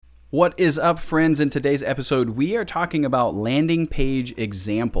What is up, friends? In today's episode, we are talking about landing page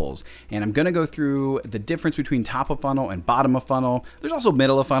examples, and I'm going to go through the difference between top of funnel and bottom of funnel. There's also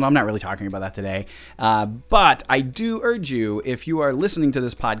middle of funnel. I'm not really talking about that today, but I do urge you, if you are listening to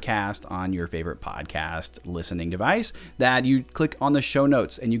this podcast on your favorite podcast listening device, that you click on the show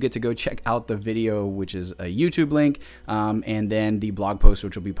notes and you get to go check out the video, which is a YouTube link, and then the blog post,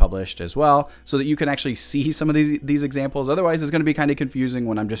 which will be published as well, so that you can actually see some of these examples. Otherwise, it's going to be kind of confusing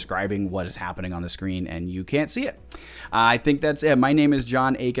when I'm describing what is happening on the screen and you can't see it. I think that's it. My name is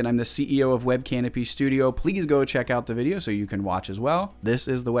John Aiken. I'm the CEO of Web Canopy Studio. Please go check out the video so you can watch as well. This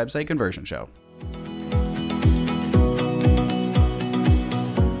is the Website Conversion Show.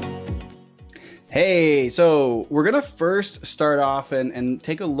 Hey, so we're going to first start off and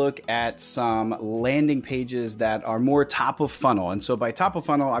take a look at some landing pages that are more top of funnel. And so by top of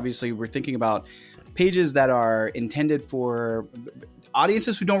funnel, obviously, we're thinking about pages that are intended for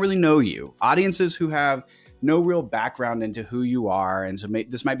audiences who don't really know you, audiences who have no real background into who you are. And so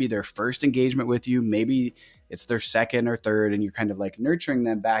this might be their first engagement with you. Maybe it's their second or third, and you're kind of like nurturing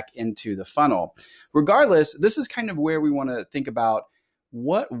them back into the funnel. Regardless, this is kind of where we want to think about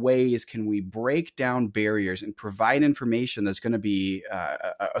what ways can we break down barriers and provide information that's going to be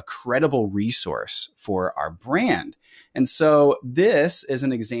a credible resource for our brand. And so this is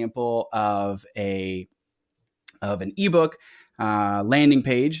an example of an ebook landing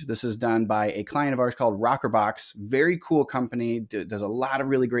page. This is done by a client of ours called Rockerbox. Very cool company, does a lot of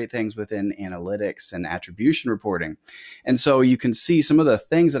really great things within analytics and attribution reporting. And so you can see some of the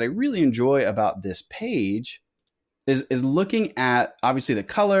things that I really enjoy about this page is looking at obviously the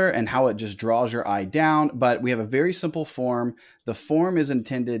color and how it just draws your eye down, but we have a very simple form. The form is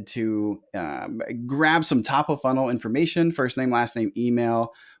intended to grab some top of funnel information, first name, last name,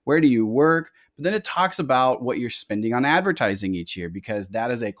 email, where do you work? But then it talks about what you're spending on advertising each year, because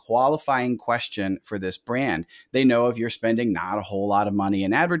that is a qualifying question for this brand. They know if you're spending not a whole lot of money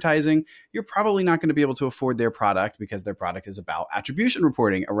in advertising, you're probably not going to be able to afford their product, because their product is about attribution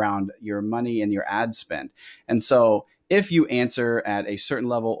reporting around your money and your ad spend. And so if you answer at a certain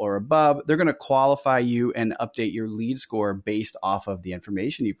level or above, they're going to qualify you and update your lead score based off of the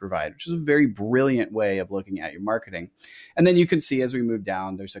information you provide, which is a very brilliant way of looking at your marketing. And then you can see as we move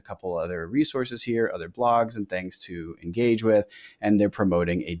down, there's a couple other resources here, other blogs and things to engage with, and they're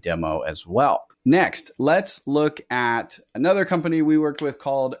promoting a demo as well. Next, let's look at another company we worked with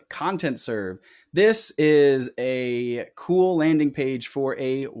called ContentServe. This is a cool landing page for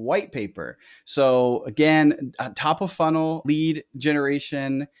a white paper. So again, top of funnel lead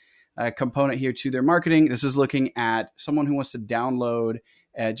generation component here to their marketing. This is looking at someone who wants to download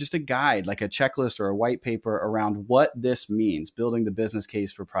just a guide, like a checklist or a white paper around what this means, building the business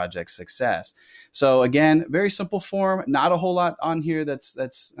case for project success. So again, very simple form, not a whole lot on here that's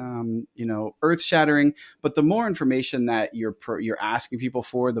earth shattering, but the more information that you're asking people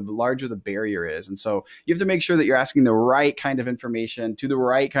for, the larger the barrier is. And so you have to make sure that you're asking the right kind of information to the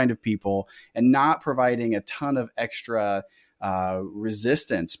right kind of people and not providing a ton of extra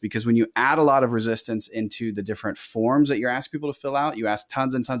resistance, because when you add a lot of resistance into the different forms that you're asking people to fill out, you ask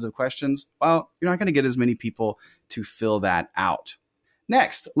tons and tons of questions, well, you're not going to get as many people to fill that out.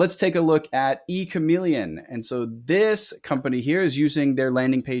 Next, let's take a look at eChameleon. And so this company here is using their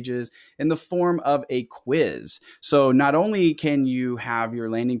landing pages in the form of a quiz. So not only can you have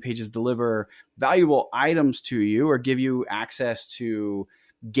your landing pages deliver valuable items to you or give you access to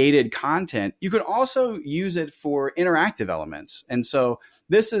gated content, you could also use it for interactive elements. And so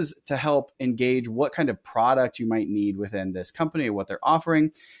this is to help engage what kind of product you might need within this company or what they're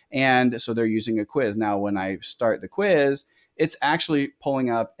offering. And so they're using a quiz. Now, when I start the quiz, it's actually pulling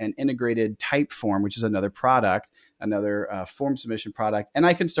up an integrated Typeform, which is another product, another form submission product. And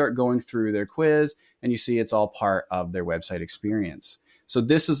I can start going through their quiz, and you see it's all part of their website experience. So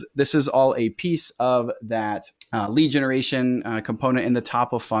this is all a piece of that lead generation component in the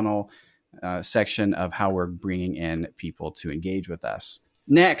top of funnel section of how we're bringing in people to engage with us.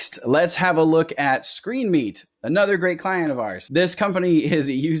 Next, let's have a look at ScreenMeet, another great client of ours. This company is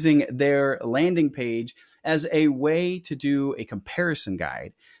using their landing page as a way to do a comparison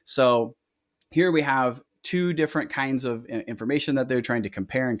guide. So here we have two different kinds of information that they're trying to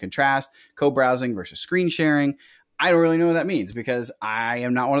compare and contrast: co-browsing versus screen sharing. I don't really know what that means, because I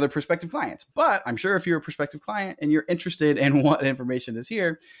am not one of the prospective clients, but I'm sure if you're a prospective client and you're interested in what information is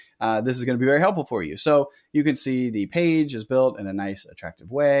here, this is going to be very helpful for you. So you can see the page is built in a nice,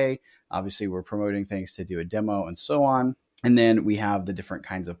 attractive way. Obviously, we're promoting things to do a demo and so on. And then we have the different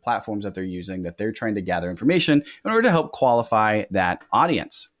kinds of platforms that they're using, that they're trying to gather information in order to help qualify that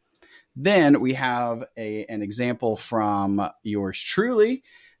audience. Then we have an example from yours truly.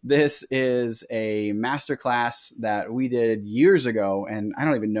 This is a masterclass that we did years ago, and I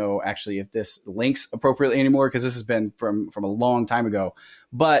don't even know actually if this links appropriately anymore because this has been from a long time ago.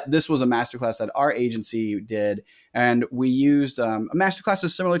 But this was a masterclass that our agency did, and we used a masterclass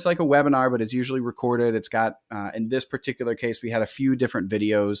is similar to like a webinar, but it's usually recorded. It's got in this particular case, we had a few different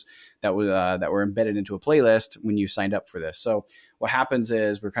videos that were embedded into a playlist when you signed up for this. So what happens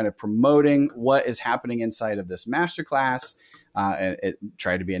is we're kind of promoting what is happening inside of this masterclass. And it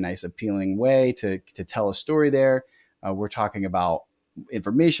tried to be a nice, appealing way to tell a story there. We're talking about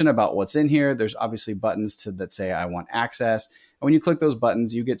information about what's in here. There's obviously buttons that say, I want access. And when you click those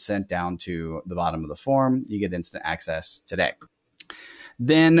buttons, you get sent down to the bottom of the form. You get instant access today.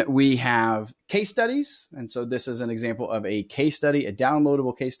 Then we have case studies. And so this is an example of a case study, a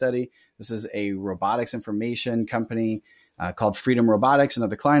downloadable case study. This is a robotics information company called Freedom Robotics,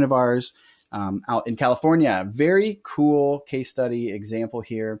 another client of ours. Out in California. Very cool case study example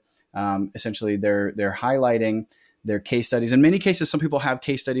here. Essentially, they're highlighting their case studies. In many cases, some people have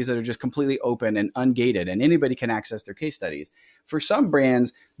case studies that are just completely open and ungated, and anybody can access their case studies. For some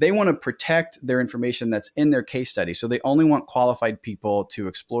brands, they want to protect their information that's in their case study. So they only want qualified people to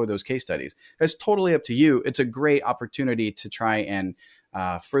explore those case studies. That's totally up to you. It's a great opportunity to try and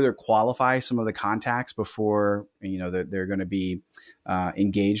further qualify some of the contacts before they're going to be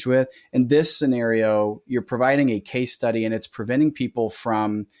engaged with. In this scenario, you're providing a case study, and it's preventing people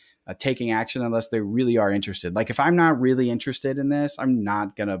from taking action unless they really are interested. Like if I'm not really interested in this, I'm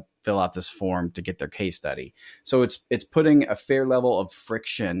not going to fill out this form to get their case study. So it's putting a fair level of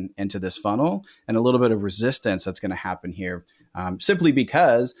friction into this funnel and a little bit of resistance that's going to happen here, simply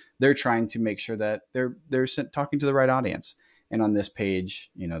because they're trying to make sure that they're talking to the right audience. And on this page,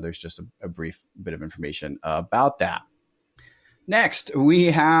 there's just a brief bit of information about that. Next, we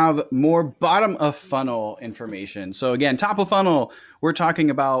have more bottom of funnel information. So again, top of funnel, we're talking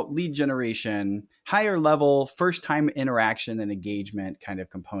about lead generation, higher level, first time interaction and engagement kind of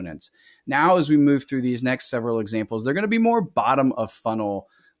components. Now, as we move through these next several examples, they're going to be more bottom of funnel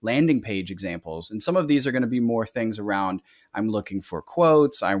landing page examples. And some of these are going to be more things around, I'm looking for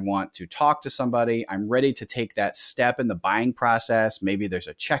quotes. I want to talk to somebody. I'm ready to take that step in the buying process. Maybe there's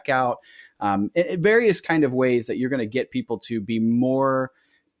a checkout, various kind of ways that you're going to get people to be more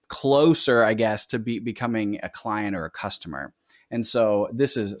closer, I guess, to becoming a client or a customer. And so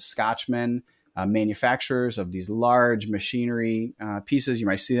this is Scotchman, manufacturers of these large machinery pieces. You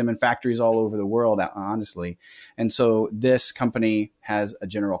might see them in factories all over the world, honestly. And so this company has a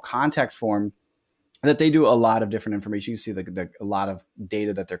general contact form that they do a lot of different information. You see a lot of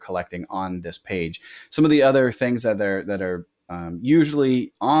data that they're collecting on this page. Some of the other things that are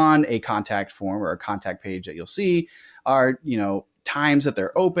usually on a contact form or a contact page that you'll see are, times that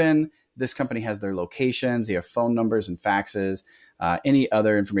they're open. This company has their locations. They have phone numbers and faxes. Any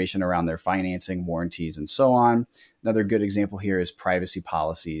other information around their financing, warranties, and so on. Another good example here is privacy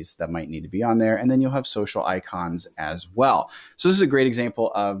policies that might need to be on there. And then you'll have social icons as well. So this is a great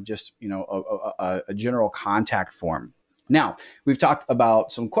example of just, a general contact form. Now, we've talked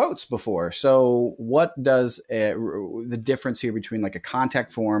about some quotes before. So what does the difference here between like a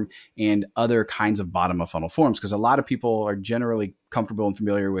contact form and other kinds of bottom of funnel forms? Because a lot of people are generally comfortable and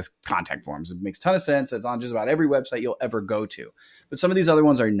familiar with contact forms. It makes a ton of sense. It's on just about every website you'll ever go to. But some of these other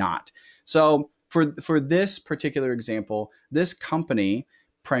ones are not. So for this particular example, this company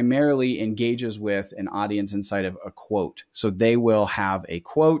primarily engages with an audience inside of a quote. So they will have a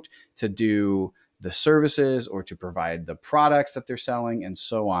quote to do the services or to provide the products that they're selling and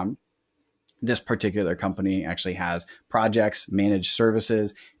so on. This particular company actually has projects, managed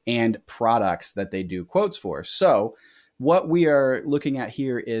services, and products that they do quotes for. So what we are looking at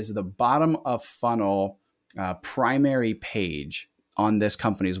here is the bottom of funnel primary page on this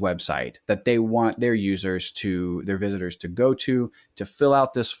company's website that they want their visitors to go to fill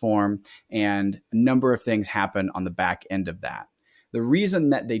out this form, and a number of things happen on the back end of that. The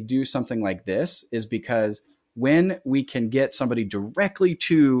reason that they do something like this is because when we can get somebody directly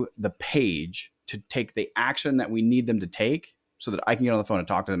to the page to take the action that we need them to take so that I can get on the phone and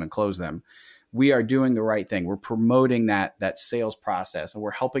talk to them and close them, we are doing the right thing. We're promoting that sales process, and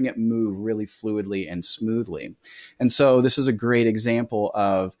we're helping it move really fluidly and smoothly. And so this is a great example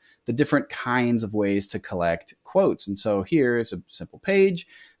of the different kinds of ways to collect quotes. And so here is a simple page.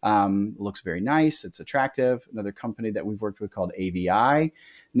 Looks very nice. It's attractive. Another company that we've worked with called AVI.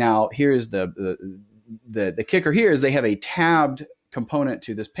 Now, here's the kicker here is they have a tabbed component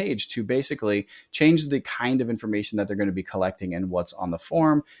to this page to basically change the kind of information that they're going to be collecting and what's on the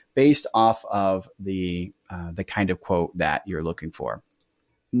form based off of the kind of quote that you're looking for.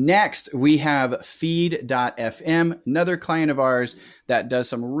 Next, we have Feed.fm, another client of ours that does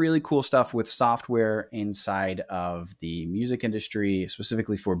some really cool stuff with software inside of the music industry,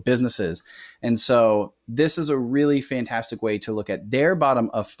 specifically for businesses. And so this is a really fantastic way to look at their bottom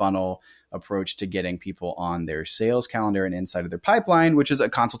of funnel approach to getting people on their sales calendar and inside of their pipeline, which is a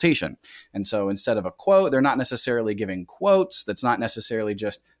consultation. And so instead of a quote, they're not necessarily giving quotes. That's not necessarily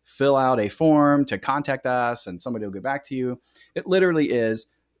just fill out a form to contact us and somebody will get back to you. It literally is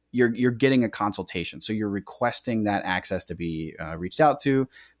you're getting a consultation. So you're requesting that access to be reached out to.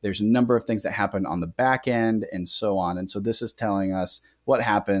 There's a number of things that happen on the back end and so on. And so this is telling us what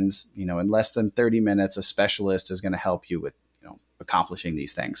happens, in less than 30 minutes, a specialist is going to help you with, accomplishing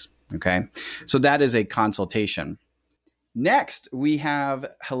these things. Okay. So that is a consultation. Next, we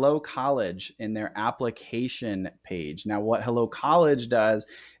have Hello College in their application page. Now, what Hello College does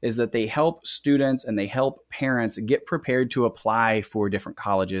is that they help students and they help parents get prepared to apply for different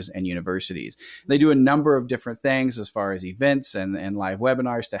colleges and universities. They do a number of different things as far as events and live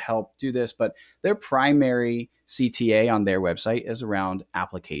webinars to help do this, but their primary CTA on their website is around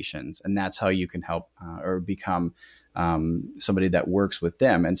applications, and that's how you can help or become somebody that works with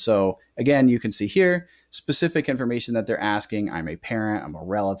them. And so, again, you can see here, specific information that they're asking. I'm a parent, I'm a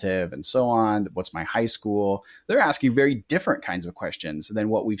relative, and so on. What's my high school? They're asking very different kinds of questions than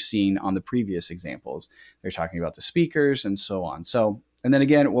what we've seen on the previous examples. They're talking about the speakers and so on. So, and then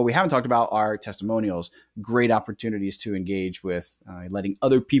again, what we haven't talked about are testimonials, great opportunities to engage with letting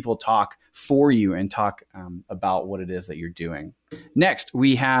other people talk for you and talk about what it is that you're doing. Next,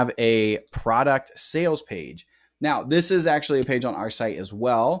 we have a product sales page. Now, this is actually a page on our site as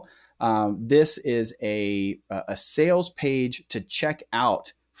well. This is a sales page to check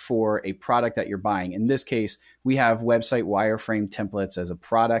out for a product that you're buying. In this case, we have website wireframe templates as a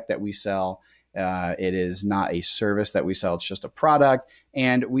product that we sell. It is not a service that we sell. It's just a product.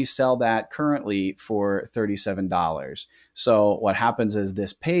 And we sell that currently for $37. So what happens is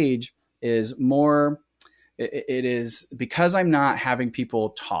this page is more... It is because I'm not having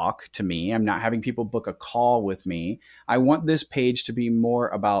people talk to me. I'm not having people book a call with me. I want this page to be more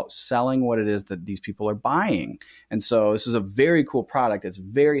about selling what it is that these people are buying. And so this is a very cool product. It's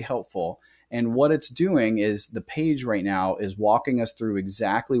very helpful. And what it's doing is the page right now is walking us through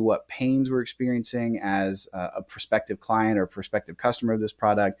exactly what pains we're experiencing as a prospective client or prospective customer of this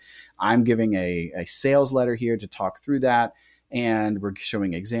product. I'm giving a sales letter here to talk through that. And we're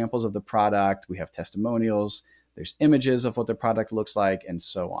showing examples of the product. We have testimonials. There's images of what the product looks like and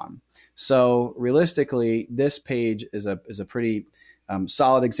so on. So realistically, this page is a pretty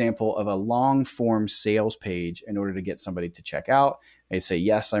solid example of a long form sales page in order to get somebody to check out. They say,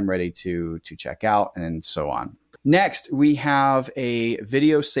 yes, I'm ready to check out and so on. Next, we have a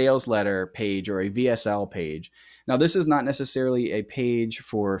video sales letter page or a VSL page. Now, this is not necessarily a page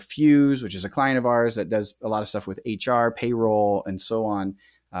for Fuse, which is a client of ours that does a lot of stuff with HR, payroll, and so on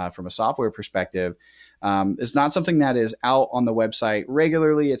from a software perspective. It's not something that is out on the website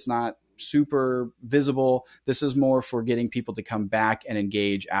regularly. It's not super visible. This is more for getting people to come back and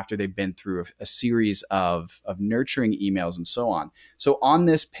engage after they've been through a series of nurturing emails and so on. So on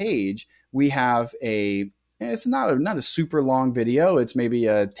this page, we have it's not a super long video. It's maybe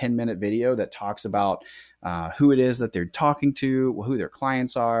a 10-minute video that talks about who it is that they're talking to, who their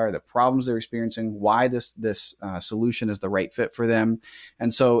clients are, the problems they're experiencing, why this solution is the right fit for them.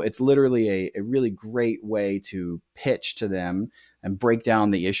 And so it's literally a really great way to pitch to them and break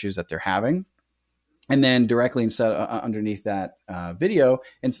down the issues that they're having. And then directly underneath that video,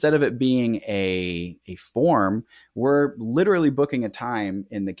 instead of it being a form, we're literally booking a time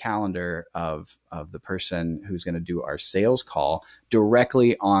in the calendar of the person who's going to do our sales call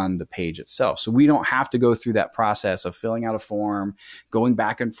directly on the page itself. So we don't have to go through that process of filling out a form, going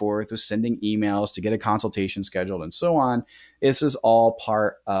back and forth with sending emails to get a consultation scheduled and so on. This is all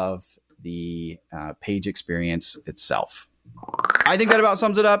part of the page experience itself. I think that about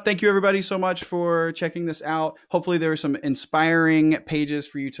sums it up. Thank you, everybody, so much for checking this out. Hopefully there are some inspiring pages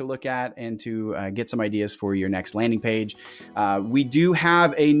for you to look at and to get some ideas for your next landing page. We do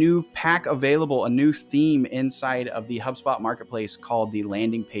have a new pack available, a new theme inside of the HubSpot marketplace called the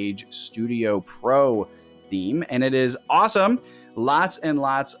Landing Page Studio Pro theme, and it is awesome. Lots and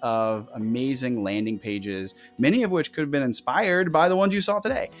lots of amazing landing pages, many of which could have been inspired by the ones you saw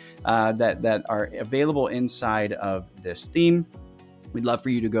today that are available inside of this theme. We'd love for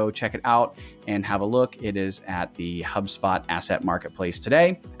you to go check it out and have a look. It is at the HubSpot Asset Marketplace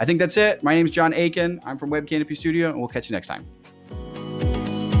today. I think that's it. My name is John Aiken. I'm from Web Canopy Studio, and we'll catch you next time.